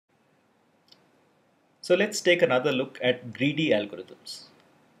So let's take another look at greedy algorithms.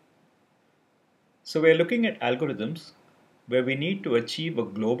 So we're looking at algorithms where we need to achieve a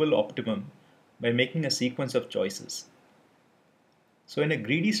global optimum by making a sequence of choices. So in a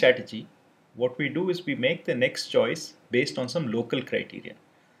greedy strategy, what we do is we make the next choice based on some local criteria.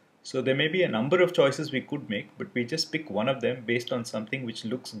 So there may be a number of choices we could make, but we just pick one of them based on something which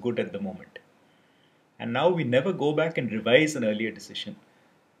looks good at the moment. And now we never go back and revise an earlier decision.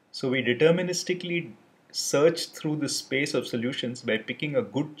 So we deterministically search through the space of solutions by picking a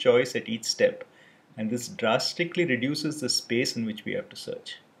good choice at each step. And this drastically reduces the space in which we have to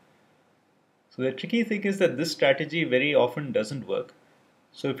search. So the tricky thing is that this strategy very often doesn't work.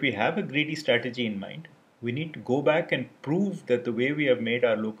 So if we have a greedy strategy in mind, we need to go back and prove that the way we have made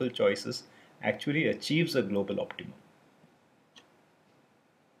our local choices actually achieves a global optimum.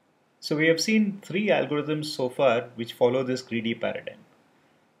 So we have seen three algorithms so far which follow this greedy paradigm.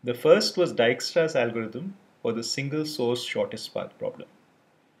 The first was Dijkstra's algorithm for the single source shortest path problem.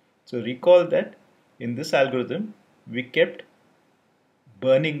 So recall that in this algorithm we kept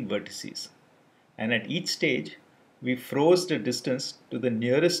burning vertices, and at each stage we froze the distance to the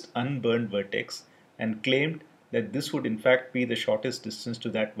nearest unburned vertex and claimed that this would in fact be the shortest distance to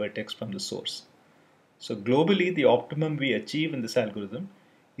that vertex from the source. So globally, the optimum we achieve in this algorithm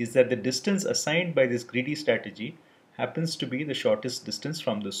is that the distance assigned by this greedy strategy happens to be the shortest distance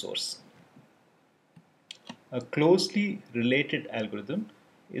from the source. A closely related algorithm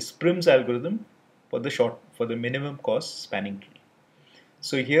is Prim's algorithm for the minimum cost spanning tree.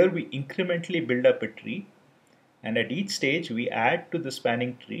 So here we incrementally build up a tree, and at each stage we add to the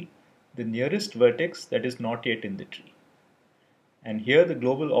spanning tree the nearest vertex that is not yet in the tree. And here the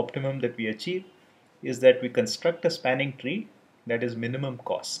global optimum that we achieve is that we construct a spanning tree that is minimum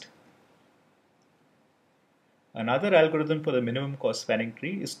cost. Another algorithm for the minimum cost spanning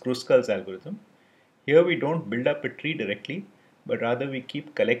tree is Kruskal's algorithm. Here we don't build up a tree directly, but rather we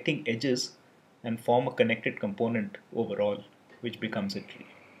keep collecting edges and form a connected component overall, which becomes a tree.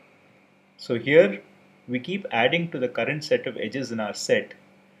 So here we keep adding to the current set of edges in our set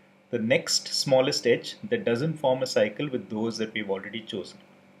the next smallest edge that doesn't form a cycle with those that we've already chosen.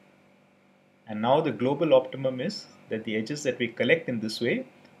 And now the global optimum is that the edges that we collect in this way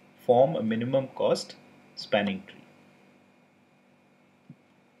form a minimum cost spanning tree.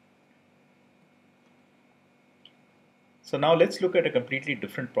 So now let's look at a completely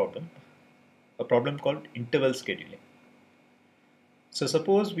different problem, a problem called interval scheduling. So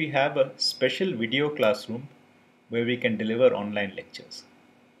suppose we have a special video classroom where we can deliver online lectures.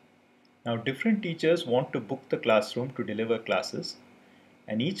 Now different teachers want to book the classroom to deliver classes,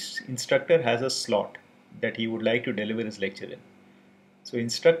 and each instructor has a slot that he would like to deliver his lecture in. So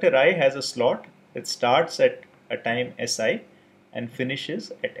instructor I has a slot that starts at a time Si and finishes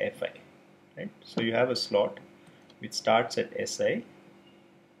at Fi. Right? So you have a slot which starts at Si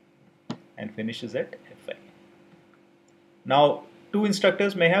and finishes at Fi. Now two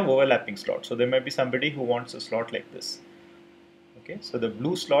instructors may have overlapping slots, so there may be somebody who wants a slot like this. Okay, so the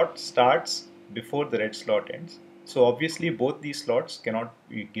blue slot starts before the red slot ends. So obviously both these slots cannot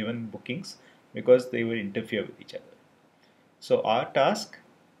be given bookings because they will interfere with each other. So our task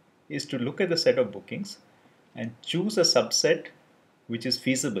is to look at the set of bookings and choose a subset which is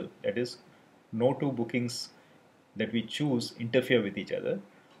feasible, that is, no two bookings that we choose interfere with each other,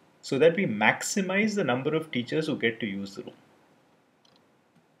 so that we maximize the number of teachers who get to use the room.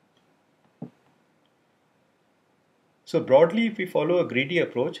 So broadly, if we follow a greedy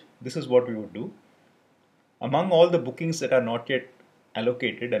approach, this is what we would do. Among all the bookings that are not yet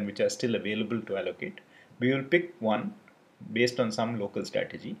allocated and which are still available to allocate, we will pick one based on some local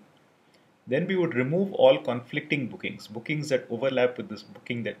strategy. Then we would remove all conflicting bookings, bookings that overlap with this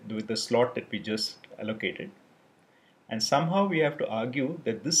booking with the slot that we just allocated. And somehow we have to argue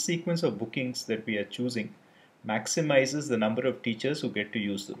that this sequence of bookings that we are choosing maximizes the number of teachers who get to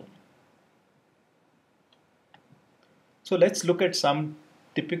use the room. So let's look at some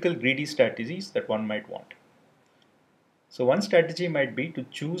typical greedy strategies that one might want. So one strategy might be to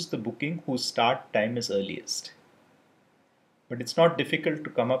choose the booking whose start time is earliest. But it's not difficult to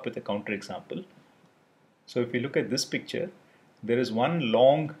come up with a counterexample. So if you look at this picture, there is one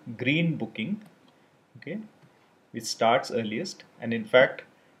long green booking, okay, which starts earliest and in fact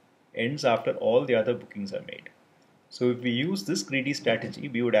ends after all the other bookings are made. So if we use this greedy strategy,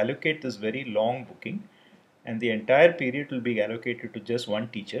 we would allocate this very long booking and the entire period will be allocated to just one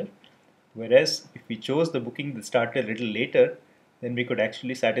teacher. Whereas if we chose the booking that started a little later, then we could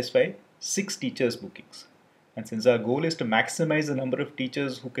actually satisfy 6 teachers' bookings. And since our goal is to maximize the number of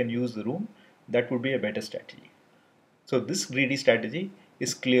teachers who can use the room, that would be a better strategy. So this greedy strategy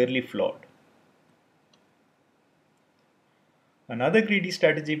is clearly flawed. Another greedy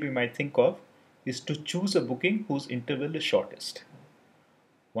strategy we might think of is to choose a booking whose interval is shortest.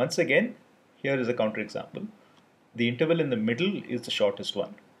 Once again, here is a counterexample. The interval in the middle is the shortest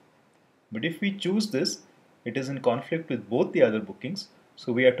one. But if we choose this, it is in conflict with both the other bookings,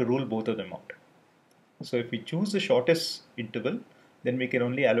 so we have to rule both of them out. So if we choose the shortest interval, then we can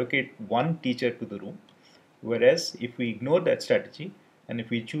only allocate one teacher to the room. Whereas if we ignore that strategy and if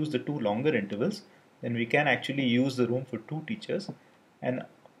we choose the two longer intervals, then we can actually use the room for two teachers and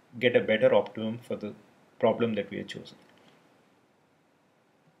get a better optimum for the problem that we have chosen.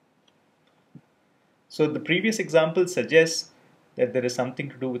 So the previous example suggests that there is something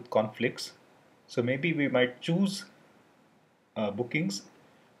to do with conflicts. So maybe we might choose bookings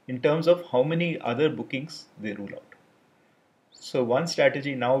in terms of how many other bookings they rule out. So one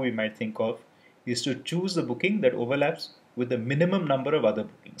strategy now we might think of is to choose the booking that overlaps with the minimum number of other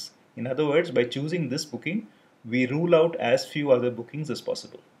bookings. In other words, by choosing this booking, we rule out as few other bookings as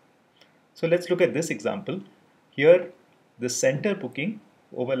possible. So let's look at this example. Here, the center booking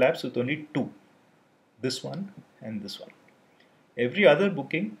overlaps with only two, this one and this one. Every other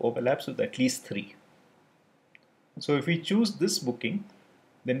booking overlaps with at least three. So if we choose this booking,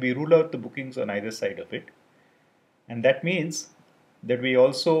 then we rule out the bookings on either side of it. And that means that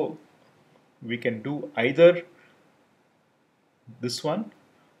we can do either this one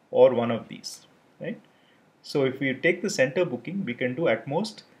or one of these, right? So if we take the center booking, we can do at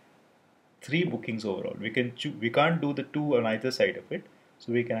most 3 bookings overall. We can't do the 2 on either side of it.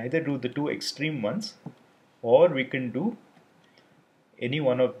 So we can either do the 2 extreme ones, or we can do any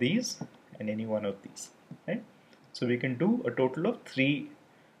one of these and any one of these, right? So we can do a total of 3.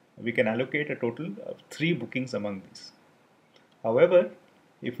 We can allocate a total of 3 bookings among these. However,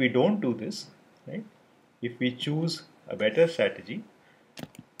 if we don't do this, right, if we choose a better strategy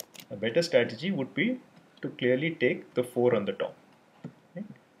would be to clearly take the 4 on the top. Okay?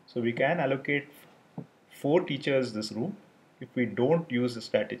 So we can allocate 4 teachers this room if we don't use the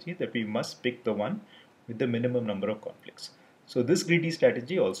strategy that we must pick the one with the minimum number of conflicts. So this greedy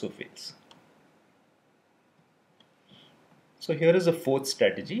strategy also fails. So here is a fourth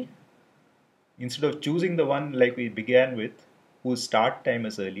strategy. Instead of choosing the one like we began with, whose start time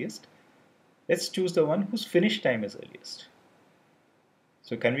is earliest, let's choose the one whose finish time is earliest.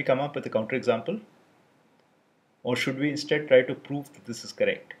 So can we come up with a counterexample? Or should we instead try to prove that this is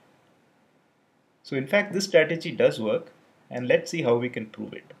correct? So in fact, this strategy does work, and let's see how we can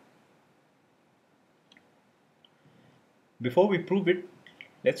prove it. Before we prove it,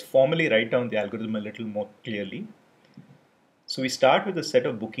 let's formally write down the algorithm a little more clearly. So we start with a set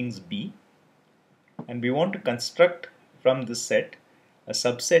of bookings B, and we want to construct from this set a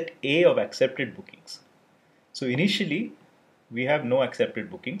subset A of accepted bookings. So initially, we have no accepted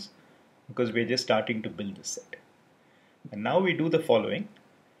bookings because we're just starting to build this set. And now we do the following.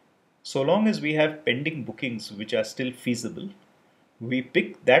 So long as we have pending bookings which are still feasible, we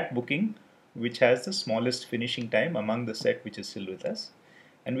pick that booking which has the smallest finishing time among the set which is still with us,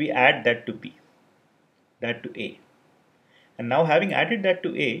 and we add that to B, that to A. And now having added that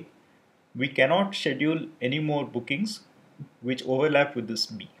to A, we cannot schedule any more bookings which overlap with this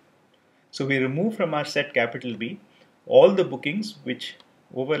B. So we remove from our set capital B all the bookings which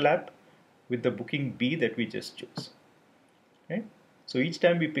overlap with the booking B that we just chose. Okay? So each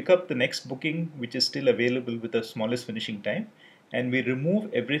time we pick up the next booking which is still available with the smallest finishing time, and we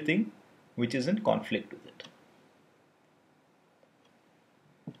remove everything which is in conflict with it.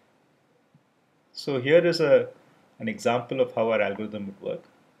 So here is an example of how our algorithm would work.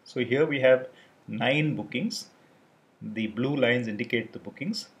 So here we have 9 bookings. The blue lines indicate the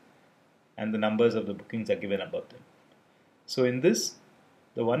bookings, and the numbers of the bookings are given above them. So in this,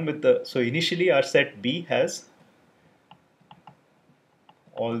 so initially our set B has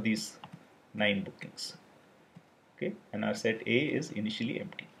all these 9 bookings. Okay, and our set A is initially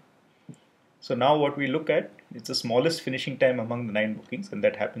empty. So now what we look at is the smallest finishing time among the 9 bookings, and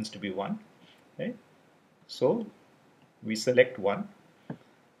that happens to be 1. Right? So we select 1,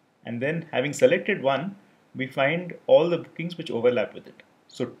 and then having selected 1, we find all the bookings which overlap with it.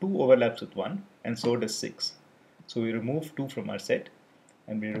 So 2 overlaps with 1, and so does 6. So we remove 2 from our set,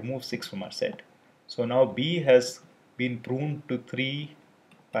 and we remove 6 from our set. So now B has been pruned to 3,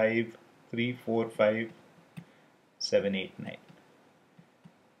 5, 3, 4, 5, 7, 8, 9.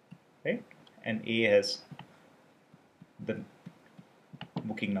 Right? And A has the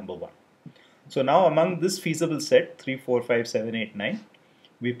booking number 1. So now among this feasible set 3, 4, 5, 7, 8, 9,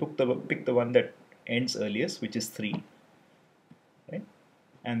 we pick the one that ends earliest, which is 3. Right?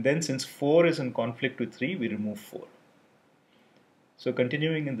 And then since 4 is in conflict with 3, we remove 4. So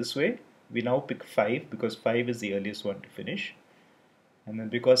continuing in this way, we now pick 5 because 5 is the earliest one to finish. And then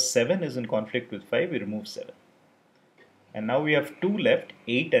because 7 is in conflict with 5, we remove 7. And now we have 2 left,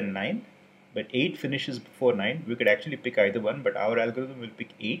 8 and 9. But 8 finishes before 9. We could actually pick either one, but our algorithm will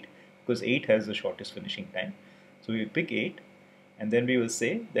pick 8 because 8 has the shortest finishing time. So we pick 8, and then we will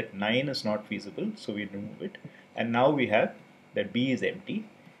say that 9 is not feasible, so we remove it. And now we have that B is empty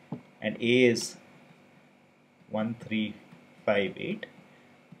and A is 1, 3, 5, 8.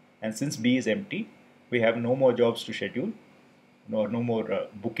 And since B is empty, we have no more jobs to schedule, no more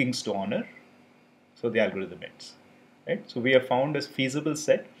bookings to honor, so the algorithm ends. Right? So we have found a feasible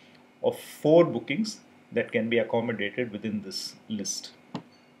set of 4 bookings that can be accommodated within this list.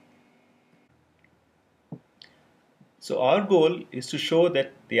 So our goal is to show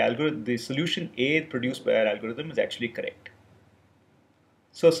that the solution A produced by our algorithm is actually correct.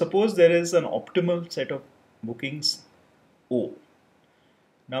 So suppose there is an optimal set of bookings O.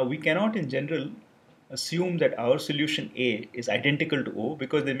 Now we cannot in general assume that our solution A is identical to O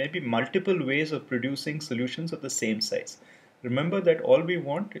because there may be multiple ways of producing solutions of the same size. Remember that all we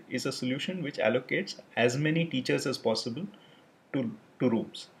want is a solution which allocates as many teachers as possible to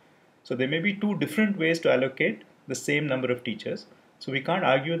rooms. So there may be 2 different ways to allocate the same number of teachers. So we can't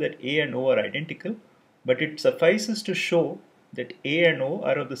argue that A and O are identical, but it suffices to show that A and O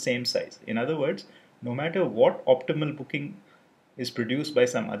are of the same size. In other words, no matter what optimal booking is produced by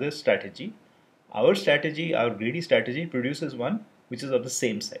some other strategy, our greedy strategy produces one which is of the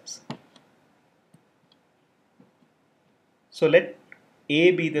same size. So let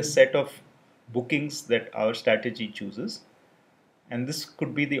A be the set of bookings that our strategy chooses, and this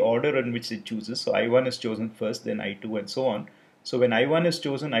could be the order in which it chooses. So I1 is chosen first, then I2 and so on. So when I1 is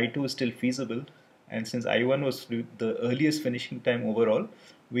chosen, I2 is still feasible, and since I1 was the earliest finishing time overall,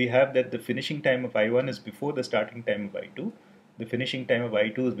 we have that the finishing time of I1 is before the starting time of I2, the finishing time of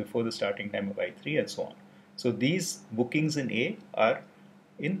I2 is before the starting time of I3 and so on. So these bookings in A are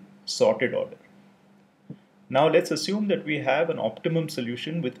in sorted order. Now let's assume that we have an optimum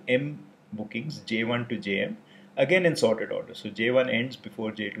solution with M bookings, J1 to Jm, again in sorted order. So J1 ends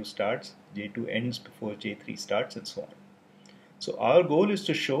before J2 starts, J2 ends before J3 starts and so on. So our goal is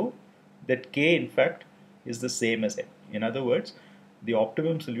to show that K in fact is the same as M. In other words, the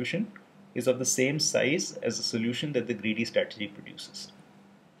optimum solution is of the same size as the solution that the greedy strategy produces.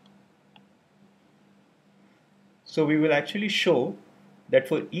 So we will actually show that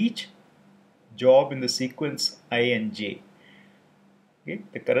for each job in the sequence I and J, okay,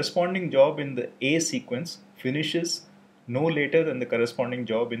 the corresponding job in the A sequence finishes no later than the corresponding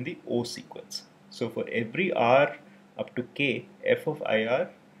job in the O sequence. So for every R up to K, f of IR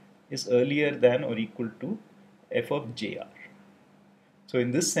is earlier than or equal to f of JR. So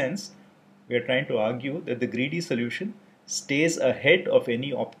in this sense, we are trying to argue that the greedy solution stays ahead of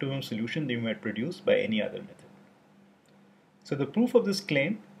any optimum solution that you might produce by any other method. So the proof of this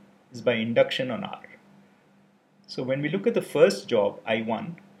claim is by induction on R. So when we look at the first job,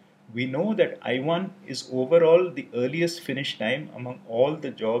 I1, we know that I1 is overall the earliest finish time among all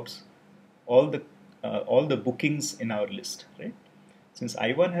the jobs, all the bookings in our list, right? Since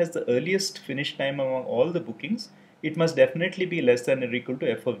I1 has the earliest finish time among all the bookings, it must definitely be less than or equal to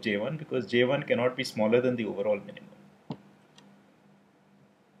f of J1 because J1 cannot be smaller than the overall minimum.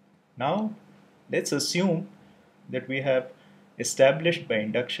 Now let's assume that we have established by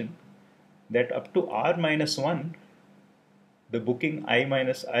induction that up to R minus 1, the booking I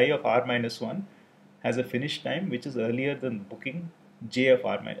of R minus 1 has a finish time which is earlier than the booking J of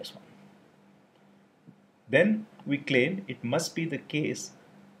R minus 1. Then we claim it must be the case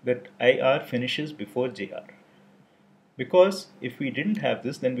that IR finishes before JR. Because if we didn't have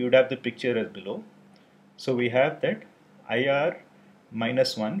this, then we would have the picture as below. So we have that IR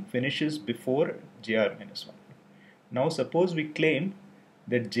minus 1 finishes before JR minus 1. Now suppose we claim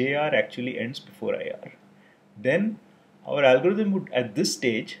that JR actually ends before IR. Then our algorithm would at this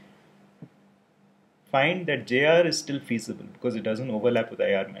stage find that JR is still feasible because it doesn't overlap with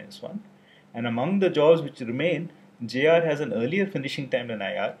IR minus 1. And among the jobs which remain, JR has an earlier finishing time than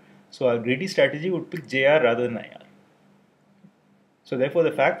IR. So our greedy strategy would pick JR rather than IR. So therefore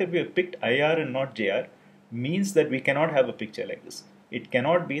the fact that we have picked IR and not JR means that we cannot have a picture like this. It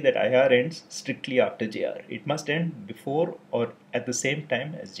cannot be that IR ends strictly after JR. It must end before or at the same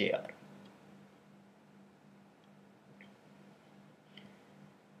time as JR.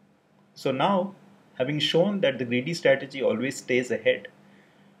 So now, having shown that the greedy strategy always stays ahead,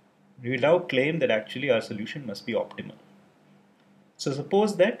 we will now claim that actually our solution must be optimal. So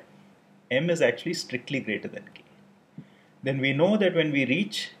suppose that M is actually strictly greater than K. Then we know that when we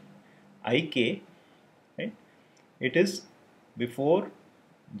reach IK, right, it is before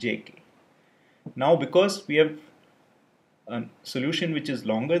JK. Now because we have a solution which is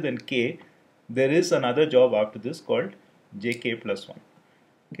longer than k, there is another job after this called jk plus 1.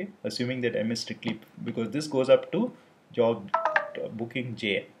 Okay, assuming that m is strictly, because this goes up to job booking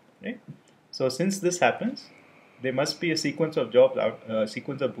jn, right? So since this happens, there must be a sequence of jobs,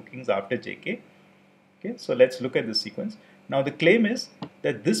 sequence of bookings after jk. Okay, so let's look at the sequence. Now the claim is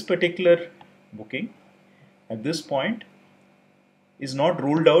that this particular booking at this point is not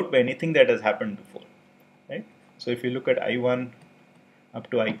ruled out by anything that has happened before, right? So if you look at I1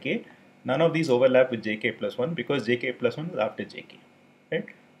 up to Ik, none of these overlap with jk plus 1 because jk plus 1 is after jk, right?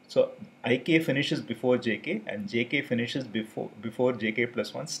 So Ik finishes before jk and jk finishes before jk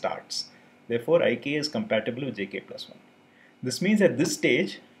plus 1 starts. Therefore Ik is compatible with jk plus 1. This means at this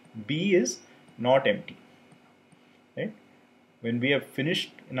stage B is not empty, right? When we have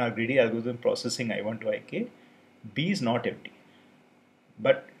finished in our greedy algorithm processing I1 to Ik, B is not empty.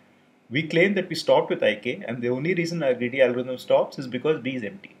 But we claim that we stopped with Ik, and the only reason our greedy algorithm stops is because B is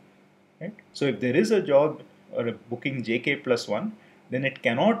empty, right? So if there is a job or a booking jk plus 1, then it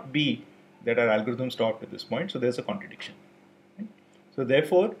cannot be that our algorithm stopped at this point, so there's a contradiction, right? So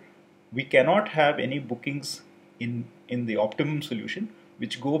therefore we cannot have any bookings in the optimum solution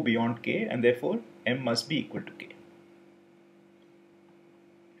which go beyond k, and therefore m must be equal to k.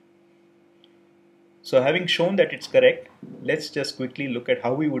 So having shown that it's correct, let's just quickly look at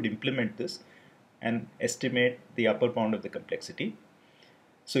how we would implement this and estimate the upper bound of the complexity.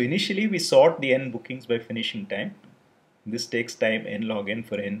 So initially we sort the n bookings by finishing time. This takes time n log n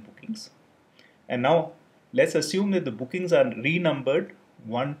for n bookings. And now let's assume that the bookings are renumbered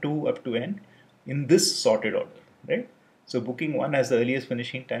 1, 2 up to n in this sorted order, right? So booking 1 has the earliest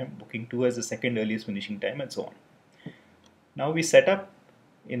finishing time, booking 2 has the second earliest finishing time, and so on. Now we set up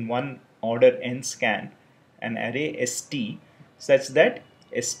in one order n scan an array st such that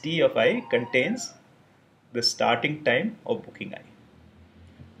st of I contains the starting time of booking I.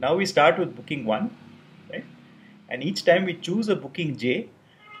 Now we start with booking 1, right? And each time we choose a booking j,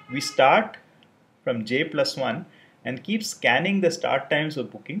 we start from j plus 1 and keep scanning the start times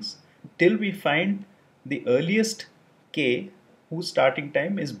of bookings till we find the earliest k whose starting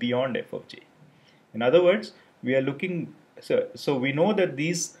time is beyond f of j. In other words, we are looking, so we know that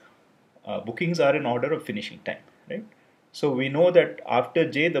these bookings are in order of finishing time, right? So we know that after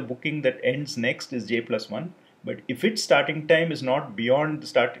j, the booking that ends next is j plus 1, but if its starting time is not beyond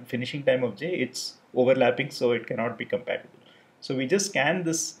the finishing time of j, it's overlapping, so it cannot be compatible. So we just scan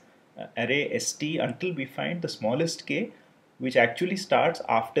this array st until we find the smallest k which actually starts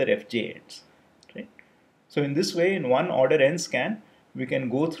after fj ends, right? So in this way, in one order n scan, we can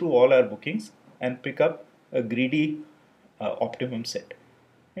go through all our bookings and pick up a greedy optimum set,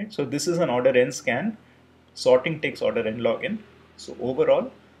 right? So this is an order n scan. Sorting takes order n log n. So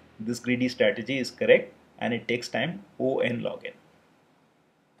overall, this greedy strategy is correct and it takes time O n log n.